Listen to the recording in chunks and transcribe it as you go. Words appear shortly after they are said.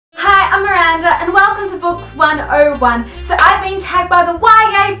Cassandra and welcome to Books 101. So I've been tagged by the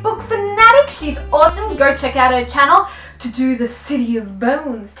YA book fanatic. She's awesome. Go check out her channel to do the City of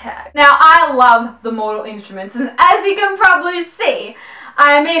Bones tag. Now I love the Mortal Instruments, and as you can probably see,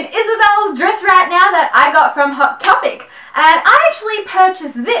 I'm in Isabel's dress right now that I got from Hot Topic. And I actually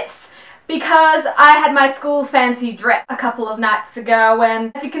purchased this because I had my school's fancy dress a couple of nights ago,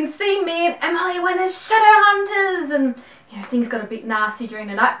 and as you can see, me and Emily went as shadow hunters, and you know, things got a bit nasty during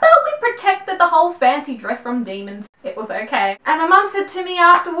the night, but we protected the whole fancy dress from demons. It was okay. And my mum said to me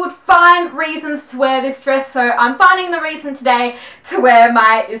afterward, find reasons to wear this dress, so I'm finding the reason today to wear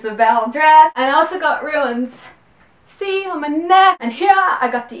my Isabel dress. And I also got runes. See, on my neck, and here I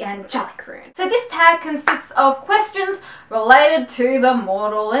got the angelic rune. So this tag consists of questions related to the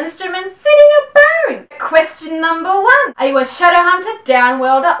Mortal Instruments City of Bones. Question number 1. Are you a shadow hunter,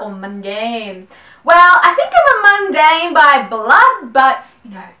 downworlder, or mundane? Well, I think I'm a mundane by blood, but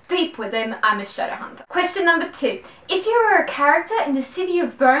you know, deep within I'm a shadow hunter. Question number 2. If you were a character in the City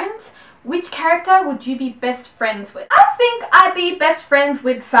of Bones, which character would you be best friends with? I think I'd be best friends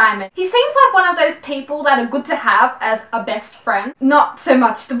with Simon. He seems like one of those people that are good to have as a best friend. Not so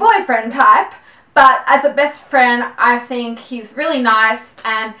much the boyfriend type, but as a best friend, I think he's really nice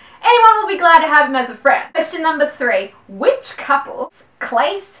and anyone will be glad to have him as a friend. Question number 3. Which couple,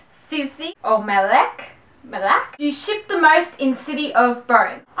 Clace, Sizzy, or Malec, do you ship the most in City of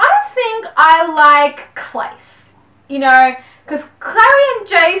Bones? I think I like Clace. You know, because Clary and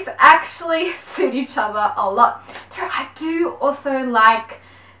Jace actually suit each other a lot. So I do also like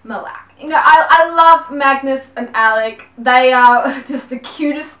Malec. You know, I love Magnus and Alec. They are just the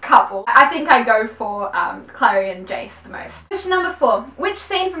cutest couple. I think I go for Clary and Jace the most. Question number 4. Which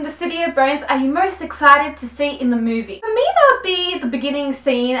scene from the City of Bones are you most excited to see in the movie? For me, that would be the beginning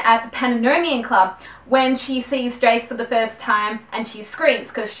scene at the Pananomian Club when she sees Jace for the first time and she screams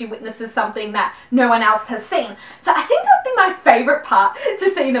because she witnesses something that no one else has seen. So I think that would be my favourite part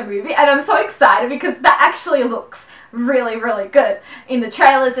to see in the movie, and I'm so excited because that actually looks really, really good in the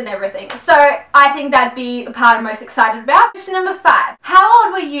trailers and everything. So I think that'd be the part I'm most excited about. Question number 5. How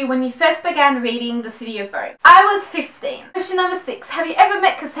old were you when you first began reading the City of Bones? I was 15. Question number 6. Have you ever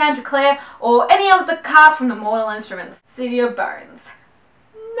met Cassandra Clare or any of the cast from the Mortal Instruments City of Bones?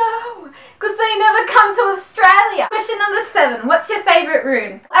 No, because they never come to Australia. Question number 7. What's your favourite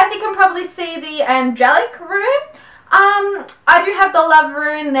rune? As you can probably see, the angelic rune. I do have the love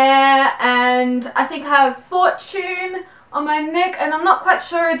rune there, and I think I have fortune on my neck, and I'm not quite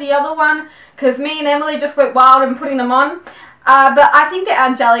sure of the other one because me and Emily just went wild and putting them on. But I think the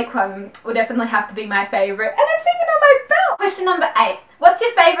angelic one will definitely have to be my favourite, and it's even on my belt. Question number 8. What's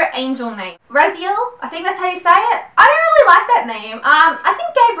your favourite angel name? Raziel? I think that's how you say it. I don't really like that name. I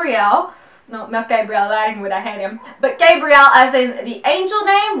think Gabriel. No, not Gabriel, that would I hate him. But Gabriel, as in the angel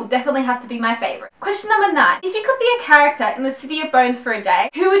name, will definitely have to be my favourite. Question number 9. If you could be a character in the City of Bones for a day,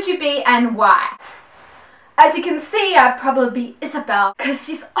 who would you be and why? As you can see, I'd probably be Isabel, because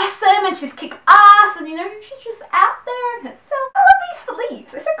she's awesome and she's kick ass, and you know, she's just out there and herself. I love these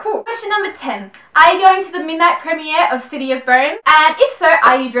sleeves, they're so cool. Question number 10. Are you going to the midnight premiere of City of Bones? And if so,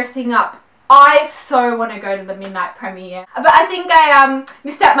 are you dressing up? I so want to go to the midnight premiere, but I think I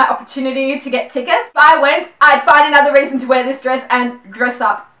missed out my opportunity to get tickets. If I went, I'd find another reason to wear this dress and dress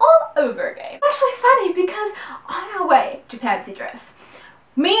up all over again. It's actually funny because on our way to fancy dress,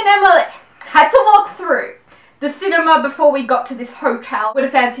 me and Emily had to walk through the cinema before we got to this hotel where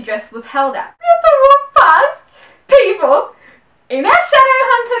the fancy dress was held at. We had to walk past people in our shadow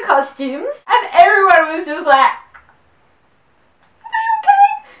hunter costumes, and everyone was just like,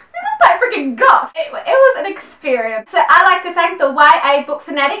 like freaking goth. It was an experience. So I like to thank the YA book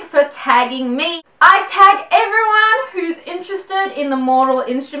fanatic for tagging me. I tag everyone who's interested in the Mortal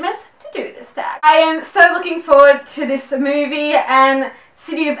Instruments to do this tag. I am so looking forward to this movie and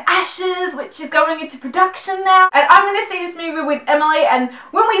City of Ashes, which is going into production now. And I'm going to see this movie with Emily, and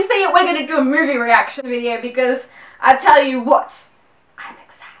when we see it, we're going to do a movie reaction video because I tell you what, I'm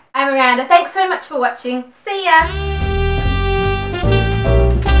excited. I'm Miranda. Thanks so much for watching. See ya!